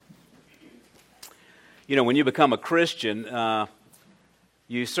You know, when you become a Christian,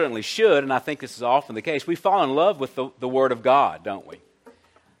 you certainly should, and I think this is often the case, we fall in love with the Word of God, don't we?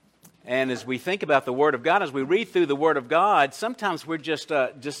 And as we think about the Word of God, as we read through the Word of God, sometimes we're just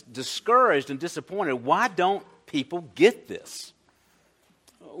discouraged and disappointed. Why don't people get this?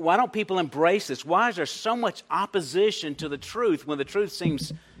 Why don't people embrace this? Why is there so much opposition to the truth when the truth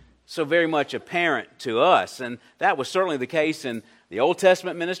seems so very much apparent to us? And that was certainly the case in the Old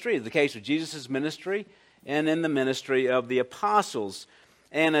Testament ministry, the case of Jesus' ministry, and in the ministry of the apostles.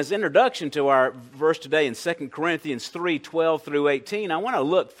 And as introduction to our verse today in 2 Corinthians 3:12 through 18, I want to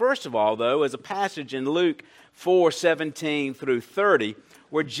look, first of all, though, as a passage in Luke 4:17 through 30,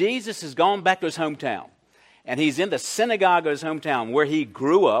 where Jesus has gone back to his hometown. And he's in the synagogue of his hometown, where he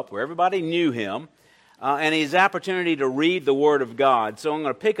grew up, where everybody knew him, and he has opportunity to read the Word of God. So I'm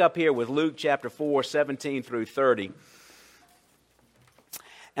going to pick up here with Luke chapter 4:17 through 30.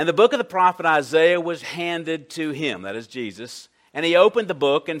 And the book of the prophet Isaiah was handed to him, that is Jesus, and he opened the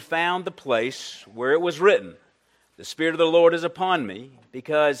book and found the place where it was written, "The Spirit of the Lord is upon me,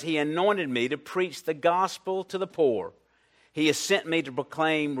 because he anointed me to preach the gospel to the poor. He has sent me to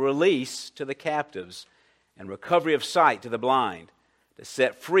proclaim release to the captives and recovery of sight to the blind, to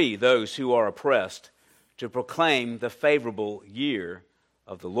set free those who are oppressed, to proclaim the favorable year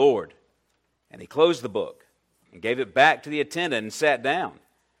of the Lord." And he closed the book and gave it back to the attendant and sat down.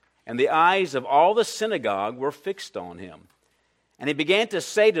 And the eyes of all the synagogue were fixed on him. And he began to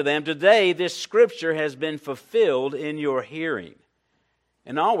say to them, "Today this scripture has been fulfilled in your hearing."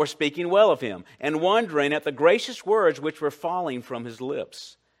 And all were speaking well of him, and wondering at the gracious words which were falling from his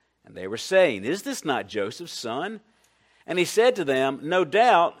lips. And they were saying, "Is this not Joseph's son?" And he said to them, "No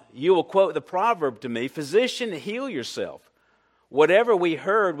doubt you will quote the proverb to me, 'Physician, heal yourself. Whatever we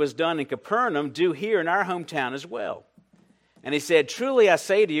heard was done in Capernaum, do here in our hometown as well." And he said, "Truly I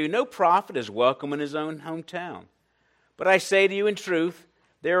say to you, no prophet is welcome in his own hometown. But I say to you in truth,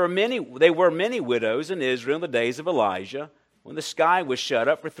 there were many widows in Israel in the days of Elijah, when the sky was shut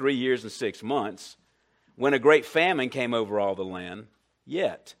up for 3 years and 6 months, when a great famine came over all the land.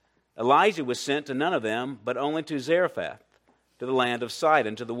 Yet Elijah was sent to none of them, but only to Zarephath, to the land of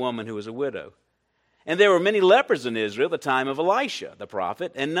Sidon, to the woman who was a widow. And there were many lepers in Israel at the time of Elisha, the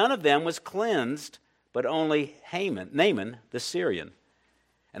prophet, and none of them was cleansed, but only Naaman the Syrian.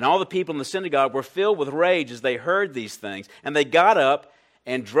 And all the people in the synagogue were filled with rage as they heard these things. And they got up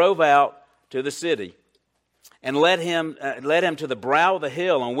and drove out to the city and led him to the brow of the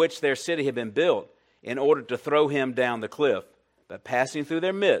hill on which their city had been built, in order to throw him down the cliff. But passing through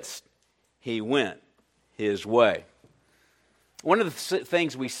their midst, he went his way. One of the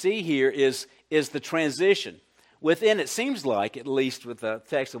things we see here is the transition. Within, it seems like, at least with the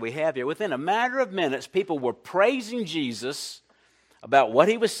text that we have here, within a matter of minutes, people were praising Jesus about what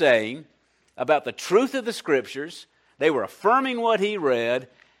he was saying, about the truth of the Scriptures. They were affirming what he read,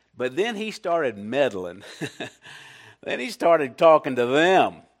 but then he started meddling. Then he started talking to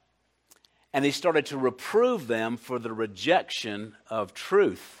them, and he started to reprove them for the rejection of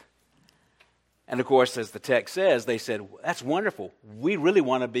truth. And of course, as the text says, they said, "That's wonderful. We really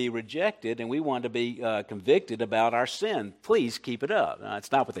want to be rejected, and we want to be convicted about our sin. Please keep it up." No,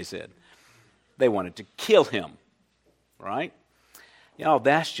 that's not what they said. They wanted to kill him, right? You know,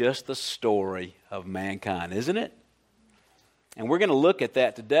 that's just the story of mankind, isn't it? And we're going to look at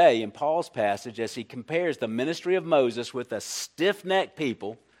that today in Paul's passage as he compares the ministry of Moses with a stiff-necked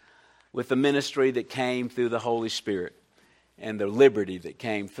people with the ministry that came through the Holy Spirit and the liberty that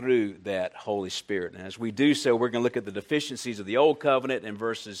came through that Holy Spirit. And as we do so, we're going to look at the deficiencies of the Old Covenant in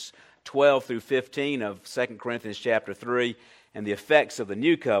verses 12 through 15 of 2 Corinthians chapter 3, and the effects of the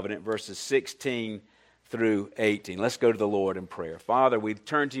New Covenant, verses 16 through 18. Let's go to the Lord in prayer. Father, we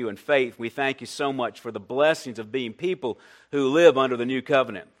turn to you in faith. We thank you so much for the blessings of being people who live under the New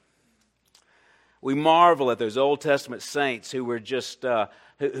Covenant. We marvel at those Old Testament saints who were just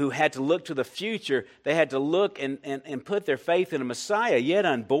who had to look to the future. They had to look and put their faith in a Messiah yet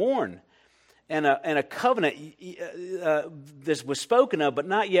unborn, and a covenant this was spoken of but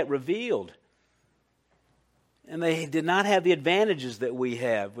not yet revealed. And they did not have the advantages that we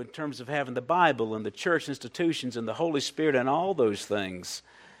have in terms of having the Bible and the church institutions and the Holy Spirit and all those things.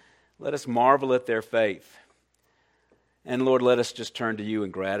 Let us marvel at their faith. And Lord, let us just turn to you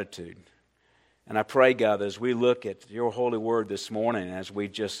in gratitude. And I pray, God, that as we look at your holy word this morning, as we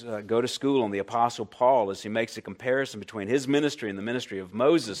just go to school on the Apostle Paul, as he makes a comparison between his ministry and the ministry of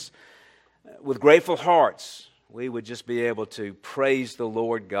Moses, with grateful hearts, we would just be able to praise the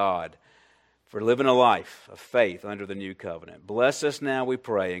Lord God for living a life of faith under the new covenant. Bless us now, we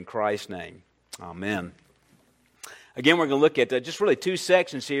pray, in Christ's name. Amen. Again, we're going to look at just really two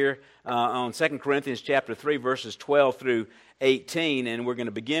sections here on 2 Corinthians chapter 3, verses 12 through 18, and we're going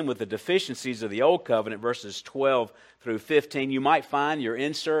to begin with the deficiencies of the Old Covenant, verses 12 through 15. You might find your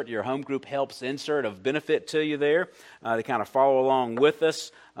insert, your home group helps insert of benefit to you there to kind of follow along with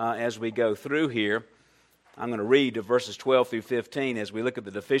us as we go through here. I'm going to read verses 12 through 15 as we look at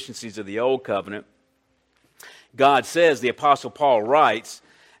the deficiencies of the Old Covenant. God says, the Apostle Paul writes,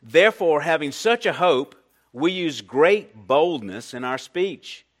 "Therefore, having such a hope, we use great boldness in our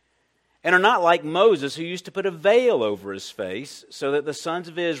speech, and are not like Moses, who used to put a veil over his face, so that the sons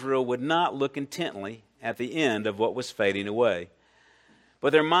of Israel would not look intently at the end of what was fading away.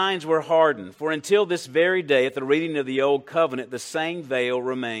 But their minds were hardened, for until this very day, at the reading of the Old Covenant, the same veil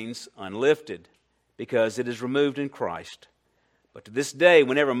remains unlifted, because it is removed in Christ. But to this day,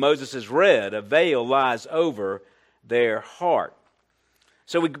 whenever Moses is read, a veil lies over their heart."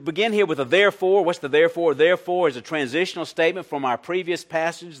 So we begin here with a therefore. What's the therefore? Therefore is a transitional statement from our previous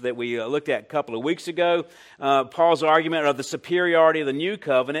passage that we looked at a couple of weeks ago. Paul's argument of the superiority of the new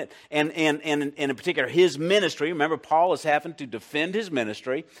covenant and in particular his ministry. Remember, Paul is having to defend his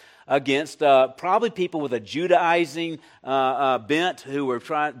ministry against probably people with a Judaizing bent who were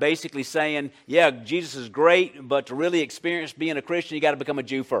basically saying, yeah, Jesus is great, but to really experience being a Christian, you got to become a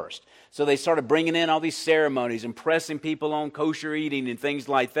Jew first. So they started bringing in all these ceremonies and pressing people on kosher eating and things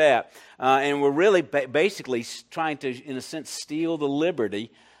like that. And we're really basically trying to, in a sense, steal the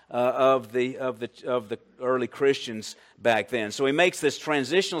liberty of the early Christians back then. So he makes this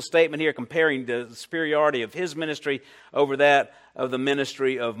transitional statement here comparing the superiority of his ministry over that of the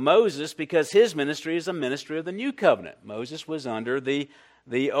ministry of Moses, because his ministry is a ministry of the new covenant. Moses was under the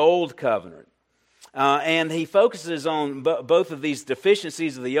old covenant. And he focuses on both of these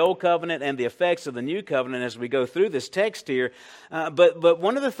deficiencies of the Old Covenant and the effects of the New Covenant as we go through this text here. But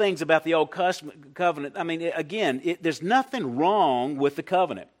one of the things about the Old Covenant, I mean, again, there's nothing wrong with the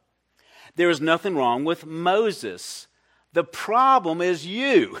covenant. There is nothing wrong with Moses. The problem is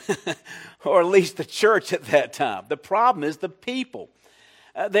you, or at least the church at that time. The problem is the people.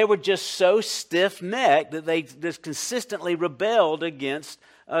 They were just so stiff-necked that they just consistently rebelled against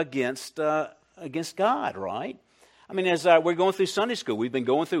God, right? I mean, as we're going through Sunday school, we've been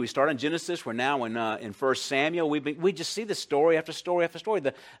going through, we started in Genesis, we're now in 1 Samuel. We just see the story after story after story.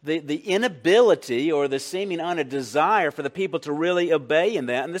 The inability or the seeming desire for the people to really obey in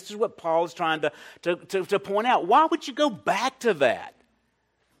that. And this is what Paul is trying to point out. Why would you go back to that?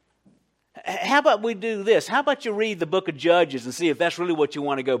 How about we do this? How about you read the book of Judges and see if that's really what you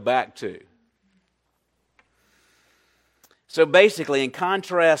want to go back to? So basically, in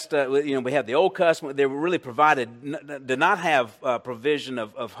contrast, we have the Old Covenant. They were really did not have provision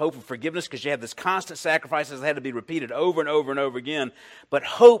of hope and forgiveness, because you have this constant sacrifices that had to be repeated over and over and over again. But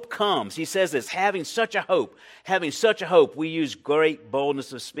hope comes. He says this, having such a hope, we use great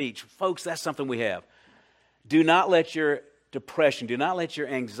boldness of speech. Folks, that's something we have. Do not let your depression, do not let your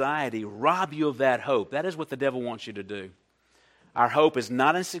anxiety rob you of that hope. That is what the devil wants you to do. Our hope is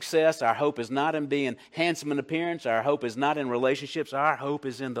not in success. Our hope is not in being handsome in appearance. Our hope is not in relationships. Our hope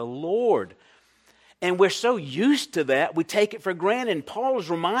is in the Lord. And we're so used to that, we take it for granted. And Paul is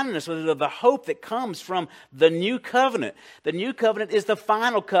reminding us of the hope that comes from the new covenant. The new covenant is the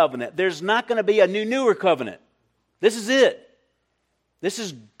final covenant. There's not going to be a newer covenant. This is it. This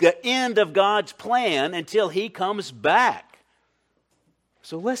is the end of God's plan until He comes back.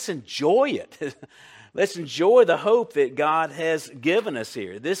 So let's enjoy it. Let's enjoy the hope that God has given us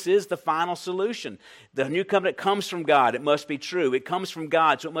here. This is the final solution. The new covenant comes from God. It must be true. It comes from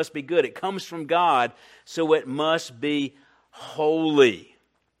God, so it must be good. It comes from God, so it must be holy.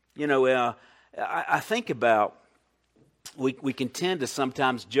 I think about, we can tend to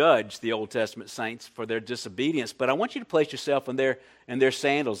sometimes judge the Old Testament saints for their disobedience, but I want you to place yourself in their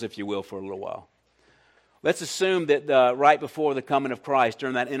sandals, if you will, for a little while. Let's assume that right before the coming of Christ,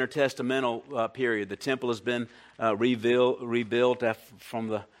 during that intertestamental period, the temple has been rebuilt from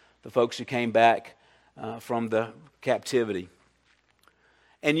the folks who came back from the captivity.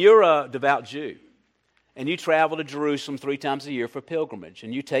 And you're a devout Jew, and you travel to Jerusalem 3 times a year for pilgrimage,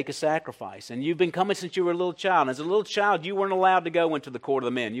 and you take a sacrifice, and you've been coming since you were a little child. And as a little child, you weren't allowed to go into the court of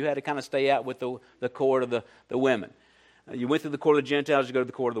the men. You had to kind of stay out with the court of the women. You went through the court of the Gentiles, you go to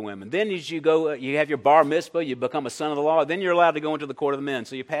the court of the women. Then as you go, you have your bar mitzvah, you become a son of the law. Then you're allowed to go into the court of the men.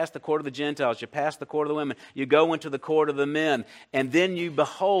 So you pass the court of the Gentiles, you pass the court of the women, you go into the court of the men, and then you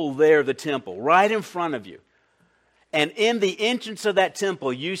behold there the temple right in front of you. And in the entrance of that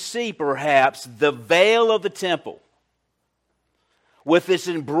temple, you see perhaps the veil of the temple with its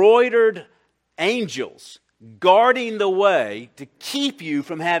embroidered angels guarding the way to keep you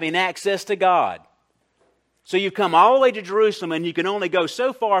from having access to God. So you come all the way to Jerusalem, and you can only go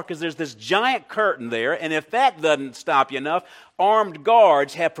so far because there's this giant curtain there, and if that doesn't stop you enough, armed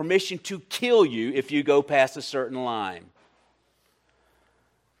guards have permission to kill you if you go past a certain line.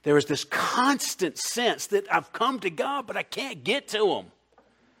 There is this constant sense that I've come to God, but I can't get to Him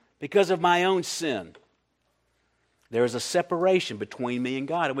because of my own sin. There is a separation between me and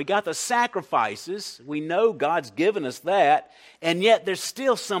God. And we got the sacrifices. We know God's given us that. And yet there's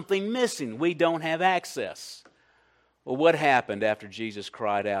still something missing. We don't have access. Well, what happened after Jesus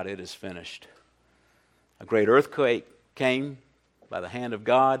cried out, "It is finished"? A great earthquake came by the hand of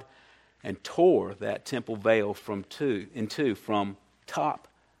God and tore that temple veil in two from top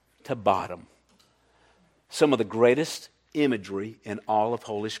to bottom. Some of the greatest imagery in all of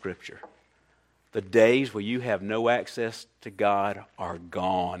Holy Scripture. The days where you have no access to God are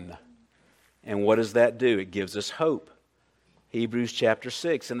gone. And what does that do? It gives us hope. Hebrews chapter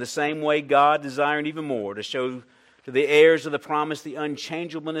 6. In the same way, God, desiring even more to show to the heirs of the promise the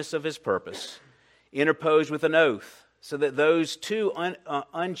unchangeableness of His purpose, interposed with an oath, so that those two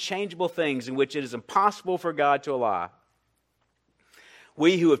unchangeable things in which it is impossible for God to lie,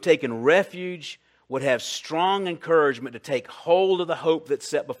 we who have taken refuge would have strong encouragement to take hold of the hope that's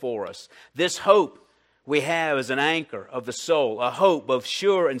set before us. This hope we have as an anchor of the soul, a hope both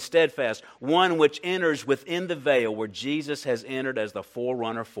sure and steadfast, one which enters within the veil where Jesus has entered as the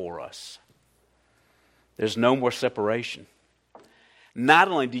forerunner for us. There's no more separation. Not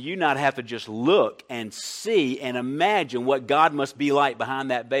only do you not have to just look and see and imagine what God must be like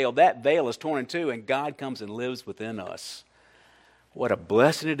behind that veil is torn in two, and God comes and lives within us. What a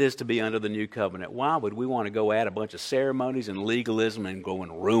blessing it is to be under the new covenant. Why would we want to go add a bunch of ceremonies and legalism and go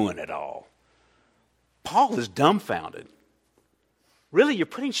and ruin it all? Paul is dumbfounded. Really, you're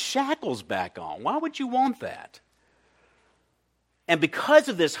putting shackles back on. Why would you want that? And because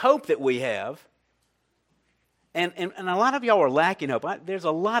of this hope that we have, and a lot of y'all are lacking hope. There's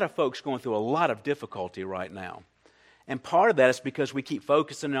a lot of folks going through a lot of difficulty right now. And part of that is because we keep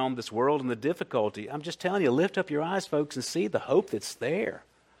focusing on this world and the difficulty. I'm just telling you, lift up your eyes, folks, and see the hope that's there.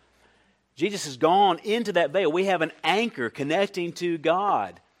 Jesus has gone into that veil. We have an anchor connecting to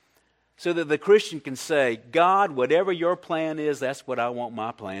God so that the Christian can say, God, whatever your plan is, that's what I want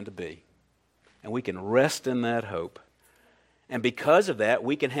my plan to be. And we can rest in that hope. And because of that,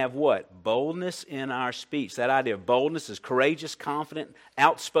 we can have what? Boldness in our speech. That idea of boldness is courageous, confident,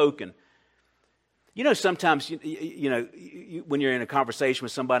 outspoken. You know, sometimes, when you're in a conversation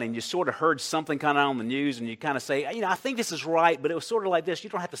with somebody and you sort of heard something kind of on the news and you kind of say, I think this is right, but it was sort of like this. You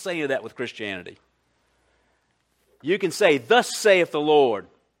don't have to say any of that with Christianity. You can say, "Thus saith the Lord."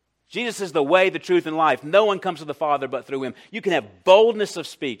 Jesus is the way, the truth, and life. No one comes to the Father but through Him. You can have boldness of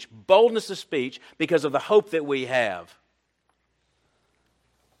speech because of the hope that we have.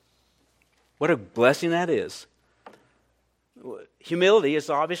 What a blessing that is. Humility is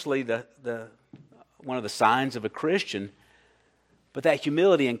obviously one of the signs of a Christian, but that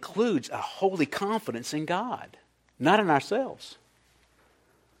humility includes a holy confidence in God, not in ourselves.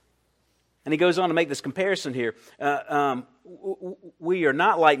 And he goes on to make this comparison here. We are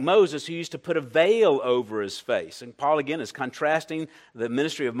not like Moses, who used to put a veil over his face. And Paul, again, is contrasting the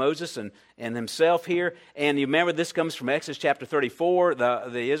ministry of Moses and himself here. And you remember this comes from Exodus chapter 34.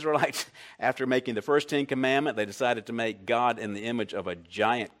 The Israelites, after making the first 10 commandments, they decided to make God in the image of a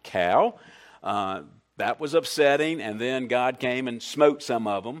giant cow. That was upsetting, and then God came and smote some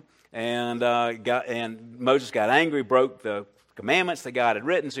of them. And Moses got angry, broke the commandments that God had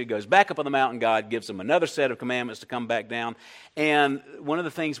written, so he goes back up on the mountain. God gives him another set of commandments to come back down. And one of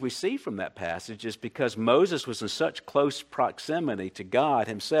the things we see from that passage is because Moses was in such close proximity to God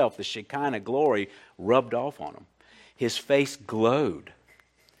himself, the Shekinah glory rubbed off on him. His face glowed.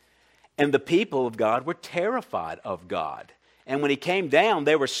 And the people of God were terrified of God. And when he came down,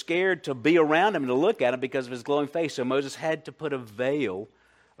 they were scared to be around him and to look at him because of his glowing face. So Moses had to put a veil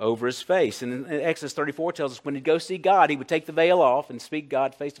over his face. And Exodus 34 tells us when he'd go see God, he would take the veil off and speak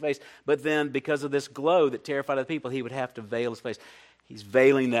God face to face. But then because of this glow that terrified the people, he would have to veil his face. He's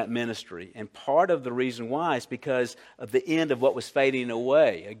veiling that ministry. And part of the reason why is because of the end of what was fading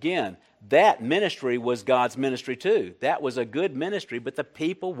away. Again, that ministry was God's ministry too. That was a good ministry, but the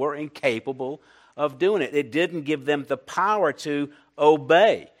people were incapable of doing it. It didn't give them the power to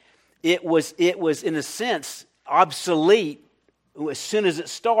obey. It was in a sense obsolete as soon as it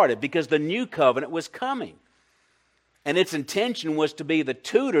started because the new covenant was coming. And its intention was to be the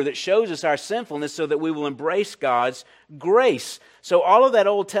tutor that shows us our sinfulness so that we will embrace God's grace. So all of that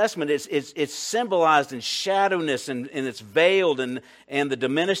Old Testament, it's symbolized in shadowness and it's veiled, and the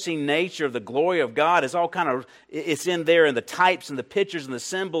diminishing nature of the glory of God is all kind of, it's in there in the types and the pictures and the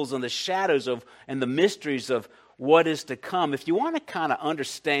symbols and the shadows of and the mysteries of what is to come. If you want to kind of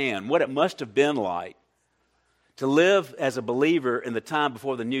understand what it must have been like to live as a believer in the time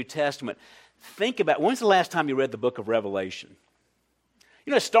before the New Testament, think about, when's the last time you read the book of Revelation?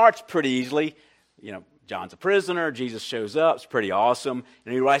 It starts pretty easily. John's a prisoner, Jesus shows up, it's pretty awesome,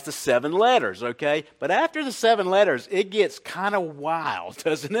 and he writes the 7 letters, okay? But after the 7 letters, it gets kind of wild,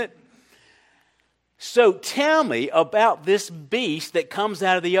 doesn't it? So tell me about this beast that comes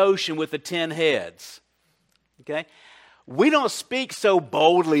out of the ocean with the 10 heads, okay? We don't speak so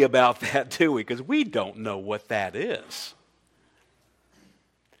boldly about that, do we? Because we don't know what that is.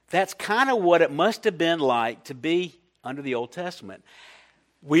 That's kind of what it must have been like to be under the Old Testament.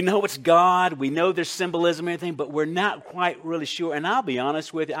 We know it's God, we know there's symbolism and everything, but we're not quite really sure. And I'll be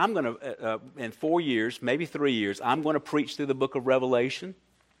honest with you, I'm going to, in 4 years, maybe 3 years, I'm going to preach through the book of Revelation.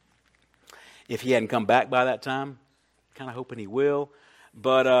 If he hadn't come back by that time, kind of hoping he will.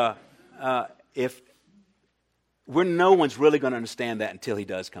 But if no one's really going to understand that until he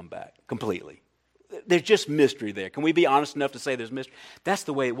does come back completely. There's just mystery there. Can we be honest enough to say there's mystery? That's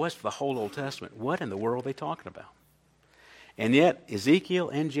the way it was for the whole Old Testament. What in the world are they talking about? And yet, Ezekiel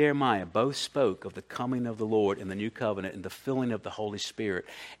and Jeremiah both spoke of the coming of the Lord in the new covenant and the filling of the Holy Spirit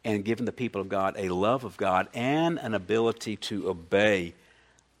and giving the people of God a love of God and an ability to obey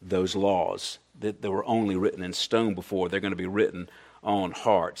those laws that were only written in stone before. They're going to be written on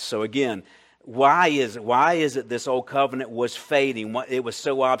hearts. So again, why is it this old covenant was fading? It was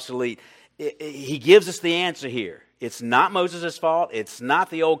so obsolete? He gives us the answer here. It's not Moses' fault. It's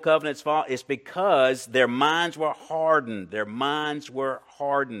not the old covenant's fault. It's because their minds were hardened. Their minds were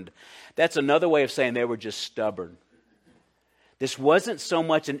hardened. That's another way of saying they were just stubborn. This wasn't so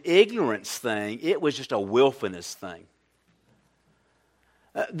much an ignorance thing. It was just a willfulness thing.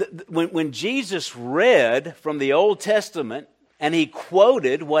 When Jesus read from the Old Testament and he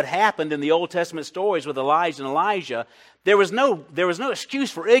quoted what happened in the Old Testament stories with Elijah and Elijah, there was no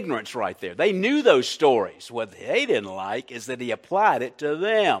excuse for ignorance right there. They knew those stories. What they didn't like is that he applied it to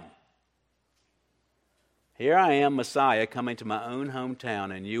them. Here I am, Messiah, coming to my own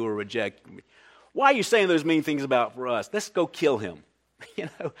hometown, and you will reject me. Why are you saying those mean things about for us? Let's go kill him.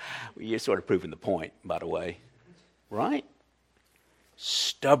 You're sort of proving the point, by the way. Right?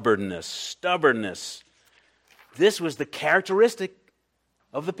 Stubbornness. This was the characteristic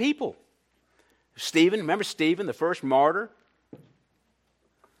of the people. Stephen, remember Stephen, the first martyr?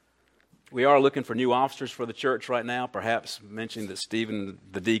 We are looking for new officers for the church right now. Perhaps mentioning that Stephen,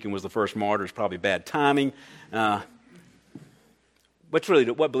 the deacon, was the first martyr is probably bad timing. But really,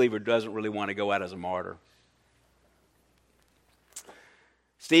 what believer doesn't really want to go out as a martyr?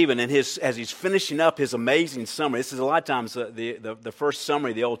 Stephen, as he's finishing up his amazing summary, this is a lot of times the first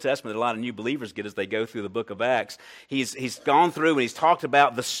summary of the Old Testament that a lot of new believers get as they go through the book of Acts. He's gone through and he's talked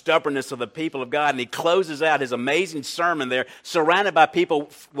about the stubbornness of the people of God, and he closes out his amazing sermon there, surrounded by people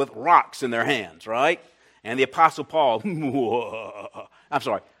with rocks in their hands, right? And the Apostle Paul,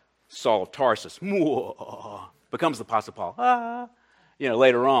 Saul of Tarsus, becomes the Apostle Paul.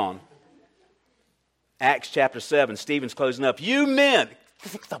 Later on. Acts chapter 7, Stephen's closing up. You men!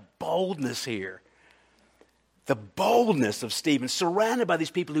 Think of the boldness here. The boldness of Stephen, surrounded by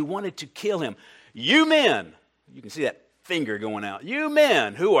these people who wanted to kill him. You men, you can see that finger going out. You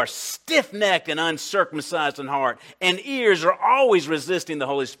men who are stiff-necked and uncircumcised in heart, and ears are always resisting the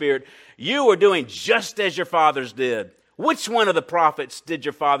Holy Spirit, you are doing just as your fathers did. Which one of the prophets did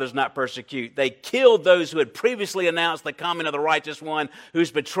your fathers not persecute? They killed those who had previously announced the coming of the righteous one,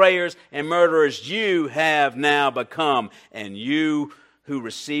 whose betrayers and murderers you have now become, and you who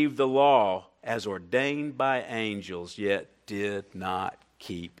received the law as ordained by angels, yet did not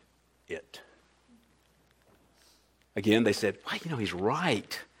keep it. Again, they said, well, he's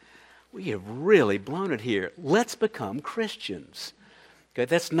right. We have really blown it here. Let's become Christians. Okay,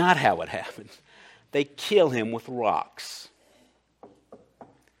 that's not how it happened. They kill him with rocks,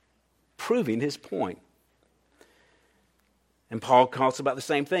 proving his point. And Paul talks about the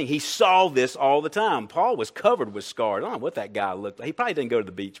same thing. He saw this all the time. Paul was covered with scars. I don't know what that guy looked like. He probably didn't go to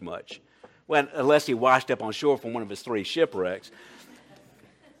the beach much. Well, unless he washed up on shore from one of his 3 shipwrecks.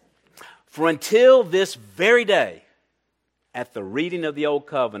 For until this very day, at the reading of the Old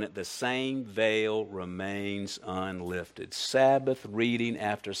Covenant, the same veil remains unlifted. Sabbath reading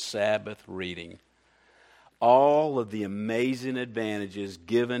after Sabbath reading. All of the amazing advantages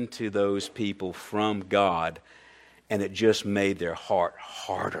given to those people from God, And it just made their heart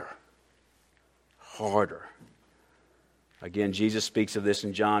harder. Harder. Again, Jesus speaks of this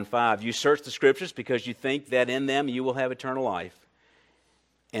in John 5. You search the Scriptures because you think that in them you will have eternal life.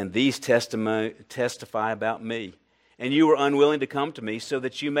 And these testify about me. And you were unwilling to come to me so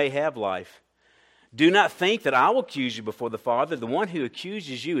that you may have life. Do not think that I will accuse you before the Father. The one who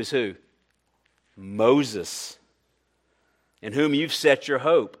accuses you is who? Moses, in whom you've set your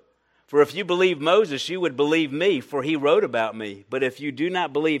hope. For if you believe Moses, you would believe me, for he wrote about me. But if you do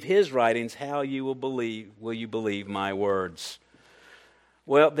not believe his writings, how will you believe my words?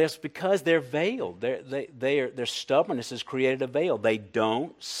 Well, that's because they're veiled. Their stubbornness has created a veil. They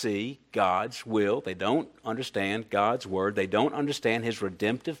don't see God's will. They don't understand God's word. They don't understand his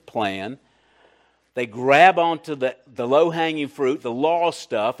redemptive plan. They grab onto the low-hanging fruit, the law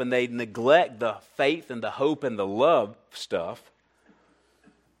stuff, and they neglect the faith and the hope and the love stuff.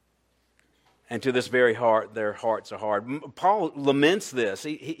 And to this very heart, their hearts are hard. Paul laments this.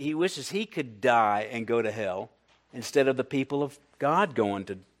 He wishes he could die and go to hell instead of the people of God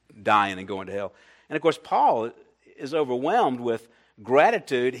dying and going to hell. And of course, Paul is overwhelmed with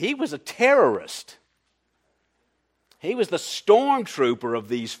gratitude. He was a terrorist. He was the stormtrooper of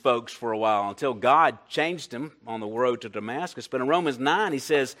these folks for a while until God changed him on the road to Damascus. But in Romans 9, he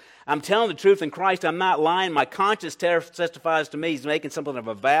says, I'm telling the truth in Christ. I'm not lying. My conscience testifies to me. He's making something of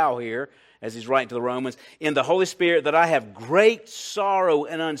a vow here as he's writing to the Romans. In the Holy Spirit that I have great sorrow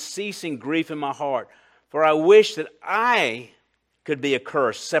and unceasing grief in my heart. For I wish that I could be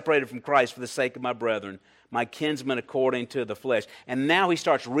accursed, separated from Christ for the sake of my brethren, my kinsmen according to the flesh. And now he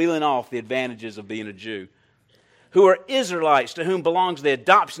starts reeling off the advantages of being a Jew. Who are Israelites, to whom belongs the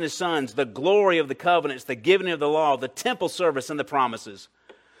adoption as sons, the glory of the covenants, the giving of the law, the temple service, and the promises.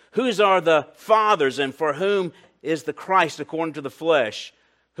 Whose are the fathers, and for whom is the Christ according to the flesh,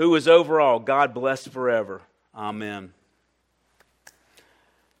 who is over all, God blessed forever. Amen.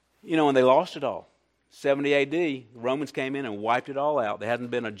 You know, when they lost it all, 70 AD, the Romans came in and wiped it all out. There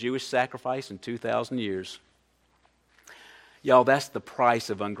hasn't been a Jewish sacrifice in 2,000 years. Y'all, that's the price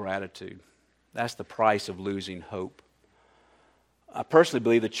of ingratitude. That's the price of losing hope. I personally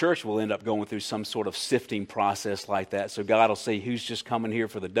believe the church will end up going through some sort of sifting process like that, so God will see who's just coming here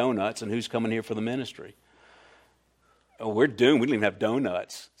for the donuts and who's coming here for the ministry. Oh, we're doomed. We don't even have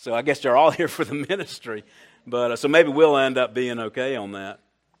donuts. So I guess they're all here for the ministry. But so maybe we'll end up being okay on that.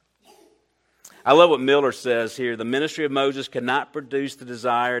 I love what Miller says here. The ministry of Moses could not produce the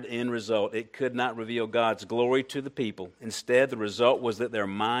desired end result. It could not reveal God's glory to the people. Instead, the result was that their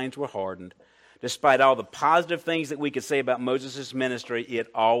minds were hardened. Despite all the positive things that we could say about Moses' ministry, it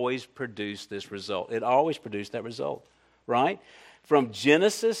always produced this result. It always produced that result, right? From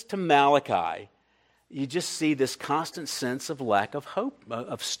Genesis to Malachi, you just see this constant sense of lack of hope,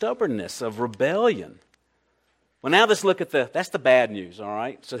 of stubbornness, of rebellion. Well, now let's look at that's the bad news, all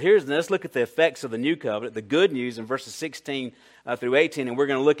right? So let's look at the effects of the new covenant, the good news in verses 16 through 18, and we're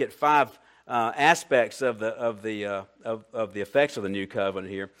going to look at 5 aspects of the effects of the new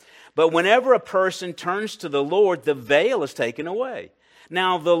covenant here. But whenever a person turns to the Lord, the veil is taken away.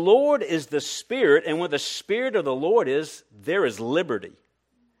 Now, the Lord is the Spirit, and where the Spirit of the Lord is, there is liberty.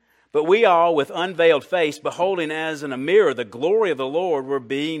 But we all, with unveiled face, beholding as in a mirror the glory of the Lord, were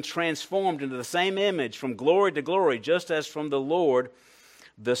being transformed into the same image from glory to glory, just as from the Lord,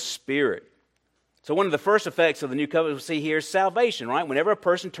 the Spirit. So one of the first effects of the new covenant we see here is salvation, right? Whenever a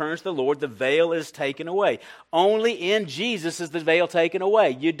person turns to the Lord, the veil is taken away. Only in Jesus is the veil taken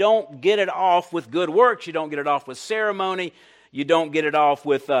away. You don't get it off with good works. You don't get it off with ceremony. You don't get it off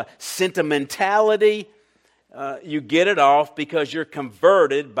with sentimentality. You get it off because you're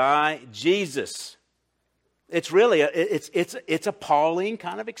converted by Jesus. It's really it's a Pauline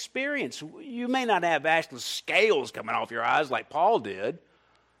kind of experience. You may not have actual scales coming off your eyes like Paul did,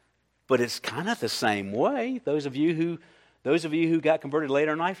 but it's kind of the same way. Those of you who got converted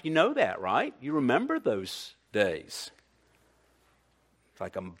later in life, you know that, right? You remember those days. It's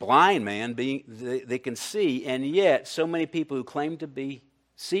like a blind man they can see, and yet so many people who claim to be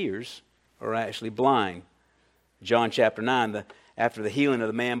seers are actually blind. John chapter 9, after the healing of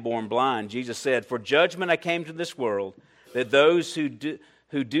the man born blind, Jesus said, "For judgment I came to this world, that those who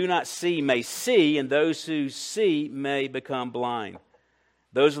do not see may see, and those who see may become blind."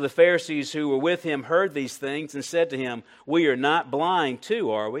 Those of the Pharisees who were with him heard these things and said to him, "We are not blind too,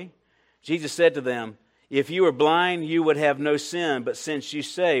 are we?" Jesus said to them, "If you were blind, you would have no sin, but since you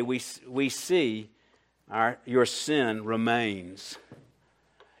say, we see, your sin remains."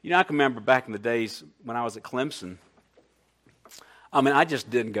 You know, I can remember back in the days when I was at Clemson. I mean, I just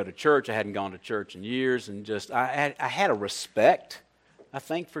didn't go to church. I hadn't gone to church in years, and I had a respect, I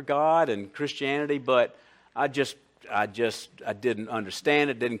think, for God and Christianity, but I just I didn't understand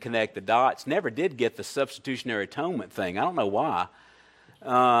it, didn't connect the dots, never did get the substitutionary atonement thing. I don't know why.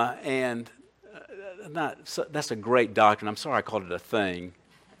 That's a great doctrine. I'm sorry I called it a thing.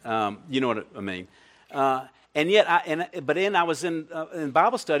 You know what I mean. And yet, I was in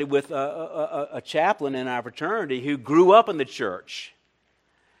Bible study with a chaplain in our fraternity who grew up in the church.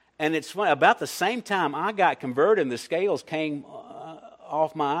 And it's funny, about the same time I got converted and the scales came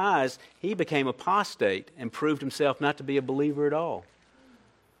off my eyes, he became apostate and proved himself not to be a believer at all.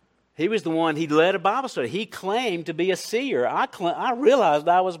 He was the one, he led a Bible study. He claimed to be a seer. I realized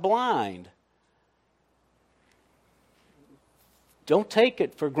I was blind. Don't take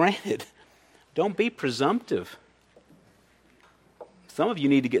it for granted. Don't be presumptive. Some of you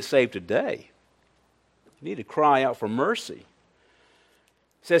need to get saved today. You need to cry out for mercy.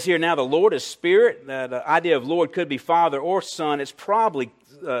 It says here, now the Lord is Spirit. The idea of Lord could be Father or Son. It's probably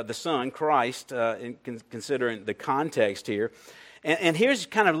the Son, Christ, considering the context here. And here's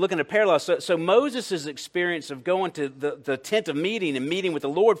kind of looking at parallels. So Moses' experience of going to the tent of meeting and meeting with the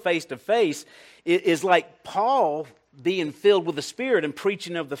Lord face to face is like Paul being filled with the Spirit and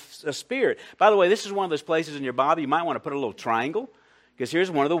preaching of the Spirit. By the way, this is one of those places in your Bible you might want to put a little triangle, because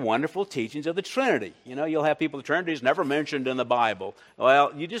here's one of the wonderful teachings of the Trinity. You know, you'll have people, the Trinity is never mentioned in the Bible.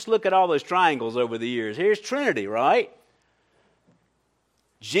 Well, you just look at all those triangles over the years. Here's Trinity, right?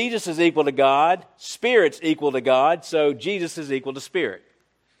 Jesus is equal to God. Spirit's equal to God. So Jesus is equal to Spirit.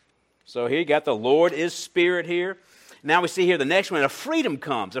 So here you got the Lord is Spirit here. Now we see here the next one, a freedom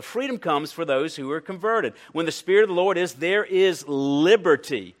comes. A freedom comes for those who are converted. When the Spirit of the Lord is, there is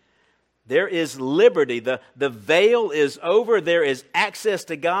liberty. There is liberty. The veil is over. There is access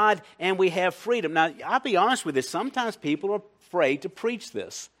to God, and we have freedom. Now, I'll be honest with you. Sometimes people are afraid to preach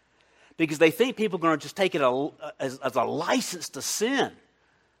this because they think people are going to just take it as a license to sin.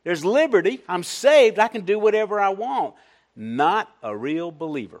 There's liberty. I'm saved. I can do whatever I want. Not a real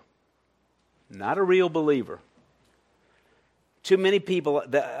believer. Not a real believer. Too many people,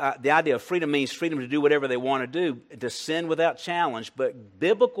 the idea of freedom means freedom to do whatever they want to do, to sin without challenge. But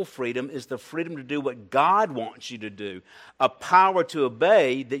biblical freedom is the freedom to do what God wants you to do, a power to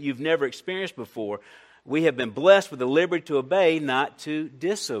obey that you've never experienced before. We have been blessed with the liberty to obey, not to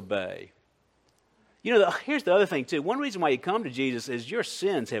disobey. You know, here's the other thing, too. One reason why you come to Jesus is your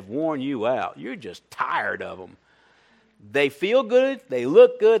sins have worn you out. You're just tired of them. They feel good, they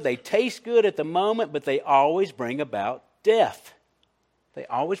look good, they taste good at the moment, but they always bring about death. They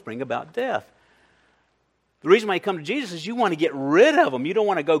always bring about death. The reason why you come to Jesus is you want to get rid of them. You don't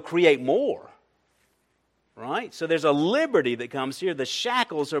want to go create more. Right? So there's a liberty that comes here. The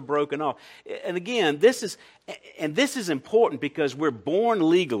shackles are broken off. And again, this is important because we're born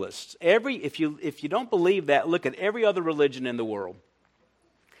legalists. If you don't believe that, look at every other religion in the world.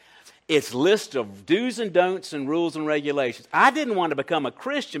 It's lists of do's and don'ts and rules and regulations. I didn't want to become a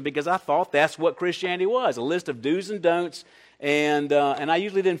Christian because I thought that's what Christianity was, a list of do's and don'ts. And I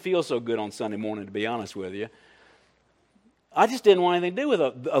usually didn't feel so good on Sunday morning, to be honest with you. I just didn't want anything to do with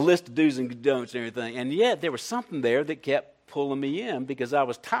a list of do's and don'ts and everything. And yet there was something there that kept pulling me in because I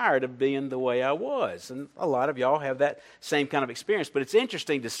was tired of being the way I was. And a lot of y'all have that same kind of experience. But it's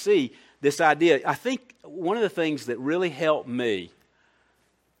interesting to see this idea. I think one of the things that really helps me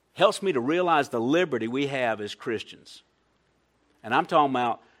to realize the liberty we have as Christians. And I'm talking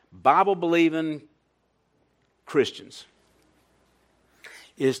about Bible-believing Christians.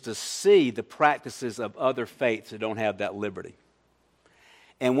 Is to see the practices of other faiths that don't have that liberty.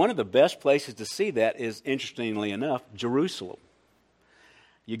 And one of the best places to see that is, interestingly enough, Jerusalem.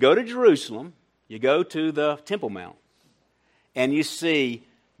 You go to Jerusalem, you go to the Temple Mount, and you see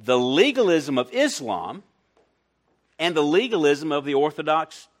the legalism of Islam and the legalism of the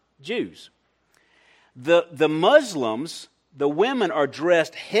Orthodox Jews. The Muslims, the women are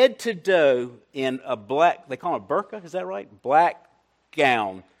dressed head to toe in a black, they call it a burqa, is that right? Black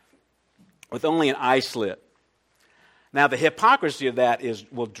gown with only an eye slit. Now, the hypocrisy of that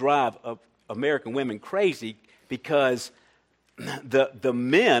will drive American women crazy because the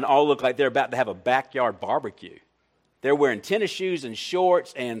men all look like they're about to have a backyard barbecue. They're wearing tennis shoes and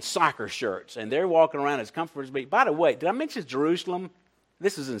shorts and soccer shirts, and they're walking around as comfortable as me. By the way, did I mention Jerusalem?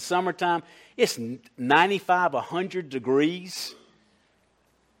 This is in summertime. It's 95, 100 degrees.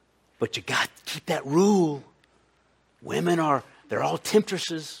 But you got to keep that rule. They're all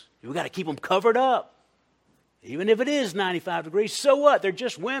temptresses. We've got to keep them covered up. Even if it is 95 degrees, so what? They're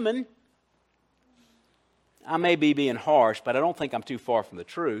just women. I may be being harsh, but I don't think I'm too far from the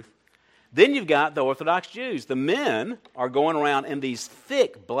truth. Then you've got the Orthodox Jews. The men are going around in these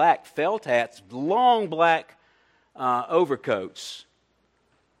thick black felt hats, long black overcoats.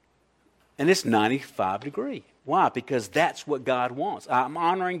 And it's 95 degrees. Why? Because that's what God wants. I'm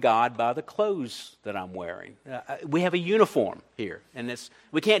honoring God by the clothes that I'm wearing. We have a uniform here, and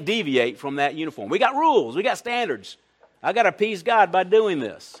we can't deviate from that uniform. We got rules. We got standards. I got to appease God by doing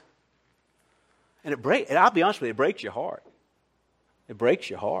this. And I'll be honest with you, it breaks your heart. It breaks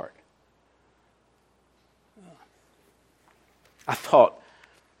your heart. I thought,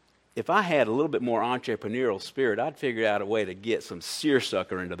 if I had a little bit more entrepreneurial spirit, I'd figure out a way to get some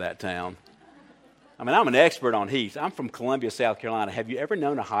seersucker into that town. I mean, I'm an expert on heat. I'm from Columbia, South Carolina. Have you ever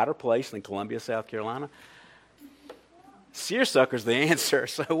known a hotter place than Columbia, South Carolina? Seersucker's the answer.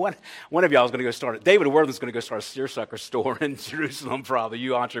 So one of y'all is going to go start it. David Worthing's going to go start a seersucker store in Jerusalem for all of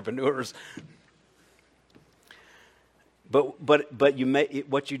you entrepreneurs. But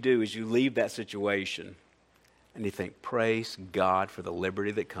what you do is you leave that situation and you think, praise God for the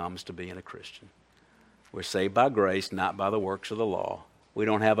liberty that comes to being a Christian. We're saved by grace, not by the works of the law. We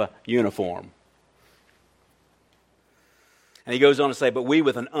don't have a uniform. And he goes on to say, but we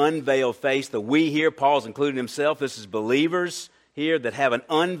with an unveiled face, the we here, Paul's including himself, this is believers here that have an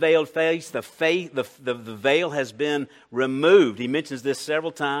unveiled face. The veil has been removed. He mentions this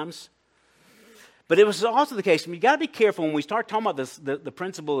several times. But it was also the case, and you've got to be careful when we start talking about this, the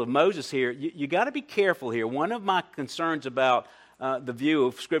principle of Moses here, you got to be careful here. One of my concerns about the view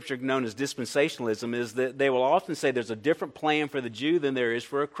of Scripture known as dispensationalism is that they will often say there's a different plan for the Jew than there is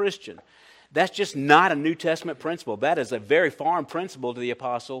for a Christian. That's just not a New Testament principle. That is a very foreign principle to the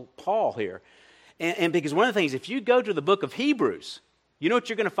Apostle Paul here. And because one of the things, if you go to the book of Hebrews, you know what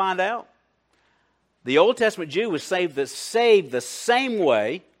you're going to find out? The Old Testament Jew was saved the same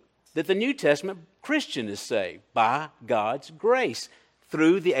way that the New Testament Christian is saved, by God's grace,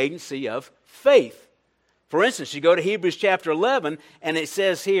 through the agency of faith. For instance, you go to Hebrews chapter 11, and it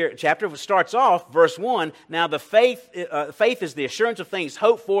says here, chapter starts off, verse 1, now the faith is the assurance of things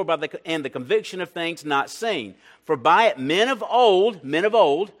hoped for and the conviction of things not seen. For by it men of old,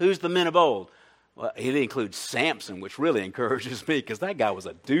 who's the men of old? Well, he includes Samson, which really encourages me, because that guy was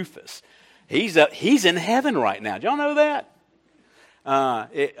a doofus. He's in heaven right now. Did y'all know that?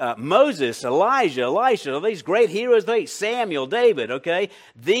 Moses, Elijah, Elisha, these great heroes, Samuel, David, okay?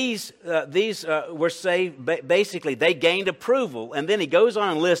 These were saved, basically they gained approval. And then he goes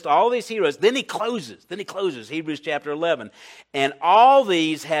on and lists all these heroes. Then he closes Hebrews chapter 11. And all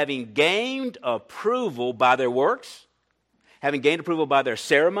these having gained approval by their works, having gained approval by their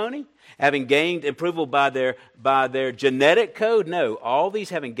ceremony, having gained approval by their genetic code, no, all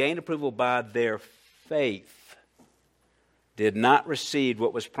these having gained approval by their faith, did not receive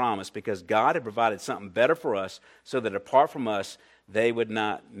what was promised because God had provided something better for us so that apart from us, they would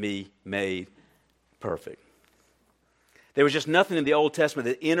not be made perfect. There was just nothing in the Old Testament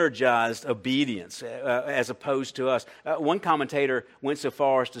that energized obedience as opposed to us. One commentator went so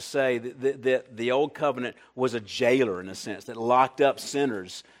far as to say that the Old Covenant was a jailer in a sense, that locked up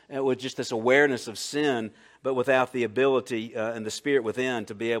sinners with just this awareness of sin, but without the ability and the Spirit within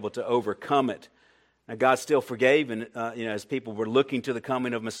to be able to overcome it. Now, God still forgave, and as people were looking to the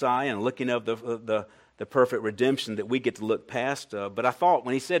coming of Messiah and looking of the perfect redemption that we get to look past. But I thought,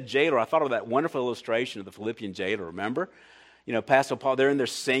 when he said jailer, I thought of that wonderful illustration of the Philippian jailer, remember? Pastor Paul, they're in there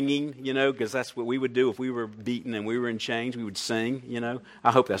singing, because that's what we would do if we were beaten and we were in chains. We would sing,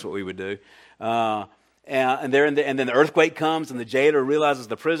 I hope that's what we would do. And then the earthquake comes, and the jailer realizes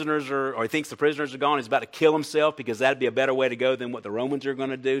the prisoners or he thinks the prisoners are gone. He's about to kill himself because that'd be a better way to go than what the Romans are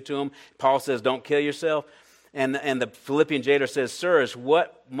going to do to him. Paul says, "Don't kill yourself." And the Philippian jailer says, "Sirs,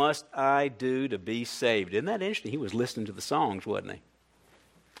 what must I do to be saved?" Isn't that interesting? He was listening to the songs, wasn't he?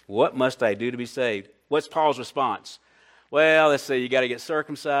 What must I do to be saved? What's Paul's response? Well, let's see, you got to get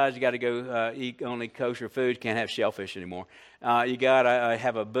circumcised, you got to go eat only kosher food, you can't have shellfish anymore. You got to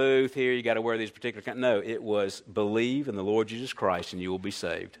have a booth here, you got to wear these particular No, it was believe in the Lord Jesus Christ and you will be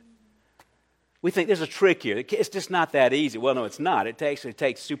saved. We think there's a trick here. It's just not that easy. Well, no, it's not. It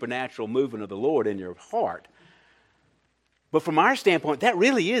takes supernatural movement of the Lord in your heart. But from our standpoint, that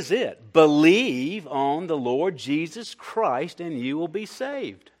really is it. Believe on the Lord Jesus Christ and you will be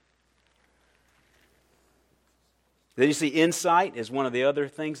saved. Then you see insight is one of the other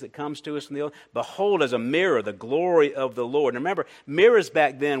things that comes to us from the Old. Behold as a mirror the glory of the Lord. And remember, mirrors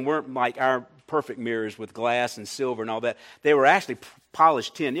back then weren't like our perfect mirrors with glass and silver and all that. They were actually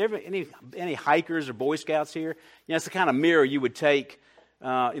polished tin. You ever any hikers or Boy Scouts here? It's the kind of mirror you would take.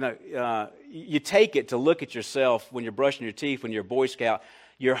 You take it to look at yourself when you're brushing your teeth when you're a Boy Scout.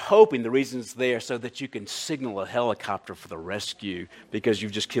 You're hoping the reason it's there so that you can signal a helicopter for the rescue because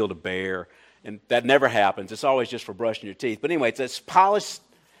you've just killed a bear. And that never happens. It's always just for brushing your teeth. But anyway, it's polished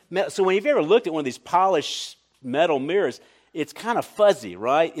metal. So when you've ever looked at one of these polished metal mirrors, it's kind of fuzzy,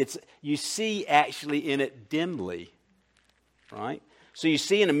 right? You see actually in it dimly, right? So you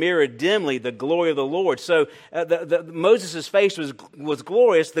see in a mirror dimly the glory of the Lord. So Moses' face was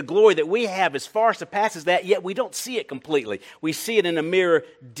glorious. The glory that we have as far surpasses that, yet we don't see it completely. We see it in a mirror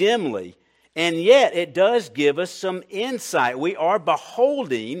dimly. And yet it does give us some insight. We are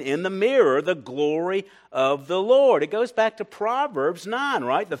beholding in the mirror the glory of the Lord. It goes back to Proverbs 9,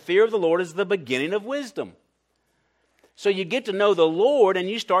 right? The fear of the Lord is the beginning of wisdom. So you get to know the Lord and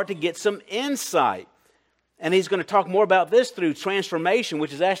you start to get some insight. And he's going to talk more about this through transformation,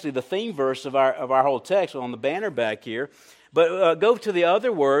 which is actually the theme verse of our whole text on the banner back here. But go to the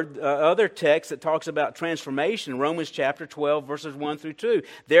other text that talks about transformation, Romans chapter 12, verses 1 through 2.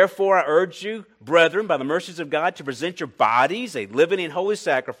 Therefore, I urge you, brethren, by the mercies of God, to present your bodies a living and holy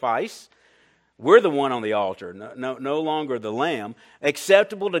sacrifice. We're the one on the altar, no longer the lamb.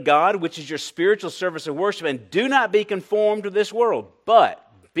 Acceptable to God, which is your spiritual service of worship. And do not be conformed to this world, but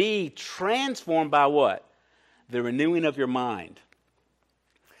be transformed by what? The renewing of your mind.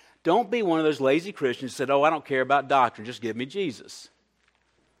 Don't be one of those lazy Christians who said, I don't care about doctrine, just give me Jesus.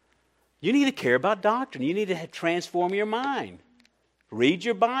 You need to care about doctrine. You need to transform your mind. Read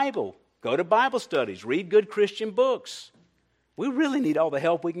your Bible. Go to Bible studies. Read good Christian books. We really need all the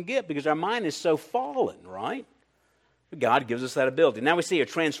help we can get because our mind is so fallen, right? God gives us that ability. Now we see a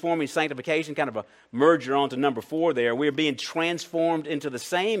transforming sanctification, kind of a merger onto number 4 there. We're being transformed into the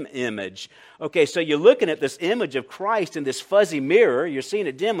same image. Okay, so you're looking at this image of Christ in this fuzzy mirror. You're seeing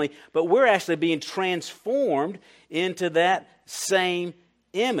it dimly, but we're actually being transformed into that same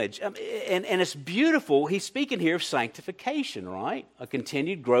image. And it's beautiful. He's speaking here of sanctification, right? A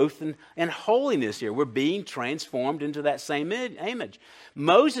continued growth and holiness here. We're being transformed into that same image.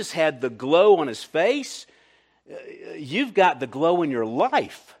 Moses had the glow on his face. You've got the glow in your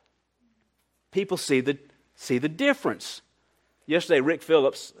life. People see the difference. Yesterday, Rick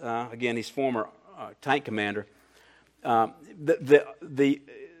Phillips, again, he's former tank commander. The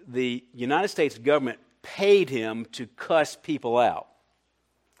United States government paid him to cuss people out.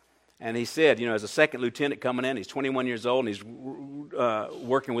 And he said, as a second lieutenant coming in, he's 21 years old, and he's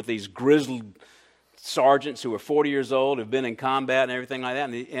working with these grizzled sergeants who are 40 years old, who've been in combat and everything like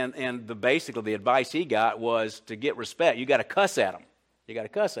that. And basically the advice he got was to get respect. You got to cuss at them.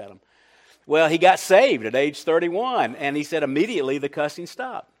 Well, he got saved at age 31, and he said immediately the cussing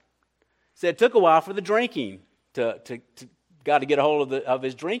stopped. He said it took a while for the drinking to get a hold of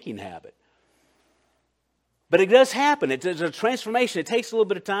his drinking habit. But it does happen. It's a transformation. It takes a little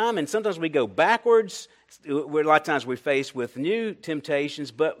bit of time, and sometimes we go backwards. A lot of times we're faced with new temptations,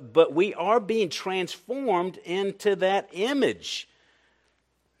 but we are being transformed into that image.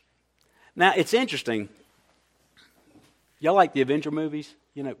 Now, it's interesting. Y'all like the Avenger movies?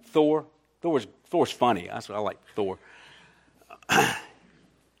 Thor? Thor's funny. That's what I like, Thor.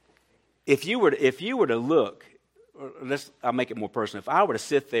 If you were to look, I'll make it more personal. If I were to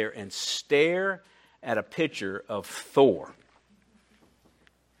sit there and stare at a picture of Thor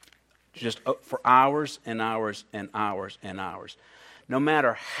just for hours and hours and hours and hours, no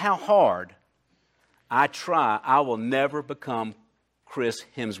matter how hard I try, I will never become Chris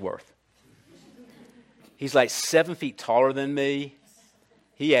Hemsworth. He's like 7 feet taller than me.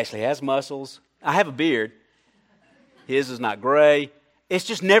 He actually has muscles. I have a beard. His is not gray. It's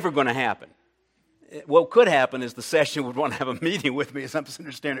just never going to happen. What could happen is the session would want to have a meeting with me as I'm sitting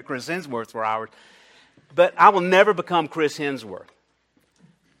there staring at Chris Hemsworth for hours. But I will never become Chris Hemsworth.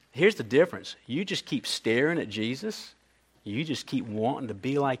 Here's the difference. You just keep staring at Jesus. You just keep wanting to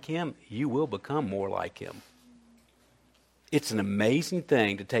be like him. You will become more like him. It's an amazing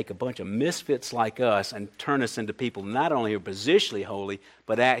thing to take a bunch of misfits like us and turn us into people not only who are positionally holy,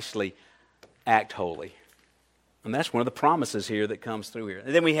 but actually act holy. And that's one of the promises here that comes through here.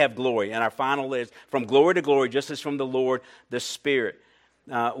 And then we have glory. And our final list, from glory to glory, just as from the Lord, the Spirit.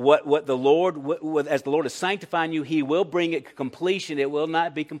 What the Lord, as the Lord is sanctifying you, He will bring it to completion. It will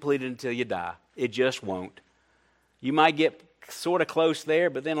not be completed until you die. It just won't. You might get sort of close there,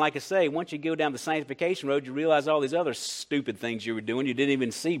 but then, like I say, once you go down the sanctification road, you realize all these other stupid things you were doing you didn't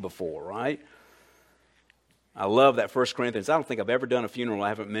even see before, right? I love that 1 Corinthians. I don't think I've ever done a funeral. I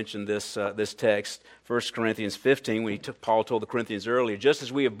haven't mentioned this text, 1 Corinthians 15, when Paul told the Corinthians earlier, just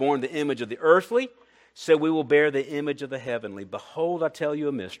as we have borne the image of the earthly, so we will bear the image of the heavenly. Behold, I tell you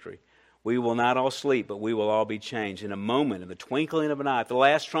a mystery. We will not all sleep, but we will all be changed in a moment, in the twinkling of an eye, at the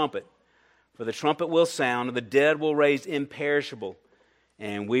last trumpet. For the trumpet will sound, and the dead will raise imperishable,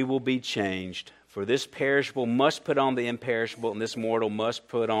 and we will be changed. For this perishable must put on the imperishable, and this mortal must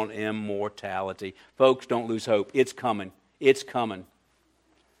put on immortality. Folks, don't lose hope. It's coming. It's coming.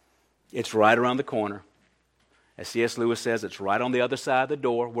 It's right around the corner. As C.S. Lewis says, it's right on the other side of the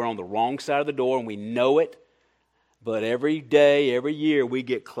door. We're on the wrong side of the door, and we know it. But every day, every year, we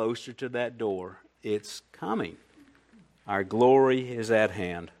get closer to that door. It's coming. Our glory is at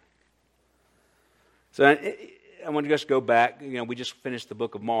hand. So I want to just go back. We just finished the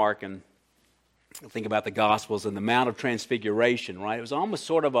book of Mark, and think about the Gospels and the Mount of Transfiguration, right? It was almost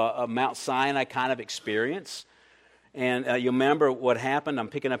sort of a Mount Sinai kind of experience. And you remember what happened? I'm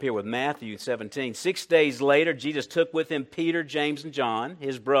picking up here with Matthew 17. 6 days later, Jesus took with him Peter, James, and John,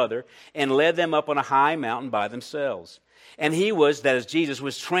 his brother, and led them up on a high mountain by themselves. And he was, that is Jesus,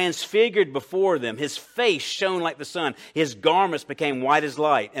 was transfigured before them. His face shone like the sun. His garments became white as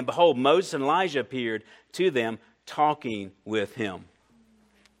light. And behold, Moses and Elijah appeared to them, talking with him.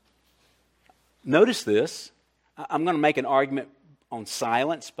 Notice this. I'm going to make an argument on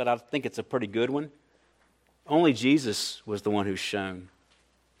silence, but I think it's a pretty good one. Only Jesus was the one who shone.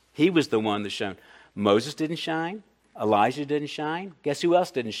 He was the one that shone. Moses didn't shine. Elijah didn't shine. Guess who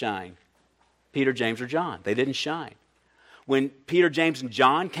else didn't shine? Peter, James, or John. They didn't shine. When Peter, James, and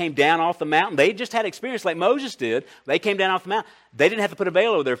John came down off the mountain, they just had experience like Moses did. They came down off the mountain. They didn't have to put a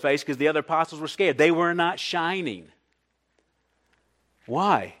veil over their face because the other apostles were scared. They were not shining.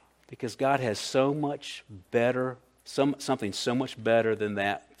 Why? Because God has so much better, something so much better than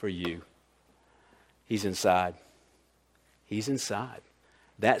that for you. He's inside. He's inside.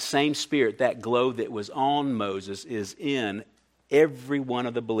 That same Spirit, that glow that was on Moses is in every one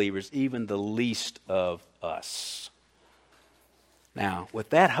of the believers, even the least of us. Now,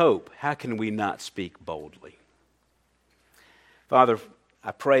 with that hope, how can we not speak boldly? Father,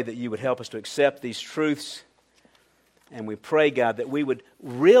 I pray that you would help us to accept these truths. And we pray, God, that we would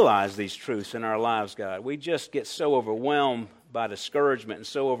realize these truths in our lives, God. We just get so overwhelmed by discouragement and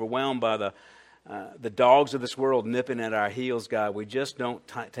so overwhelmed by the dogs of this world nipping at our heels, God. We just don't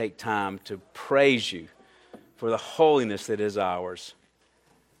take time to praise you for the holiness that is ours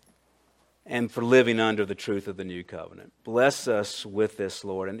and for living under the truth of the new covenant. Bless us with this,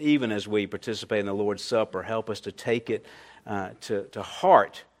 Lord. And even as we participate in the Lord's Supper, help us to take it to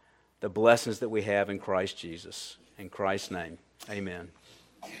heart, the blessings that we have in Christ Jesus. In Christ's name, amen.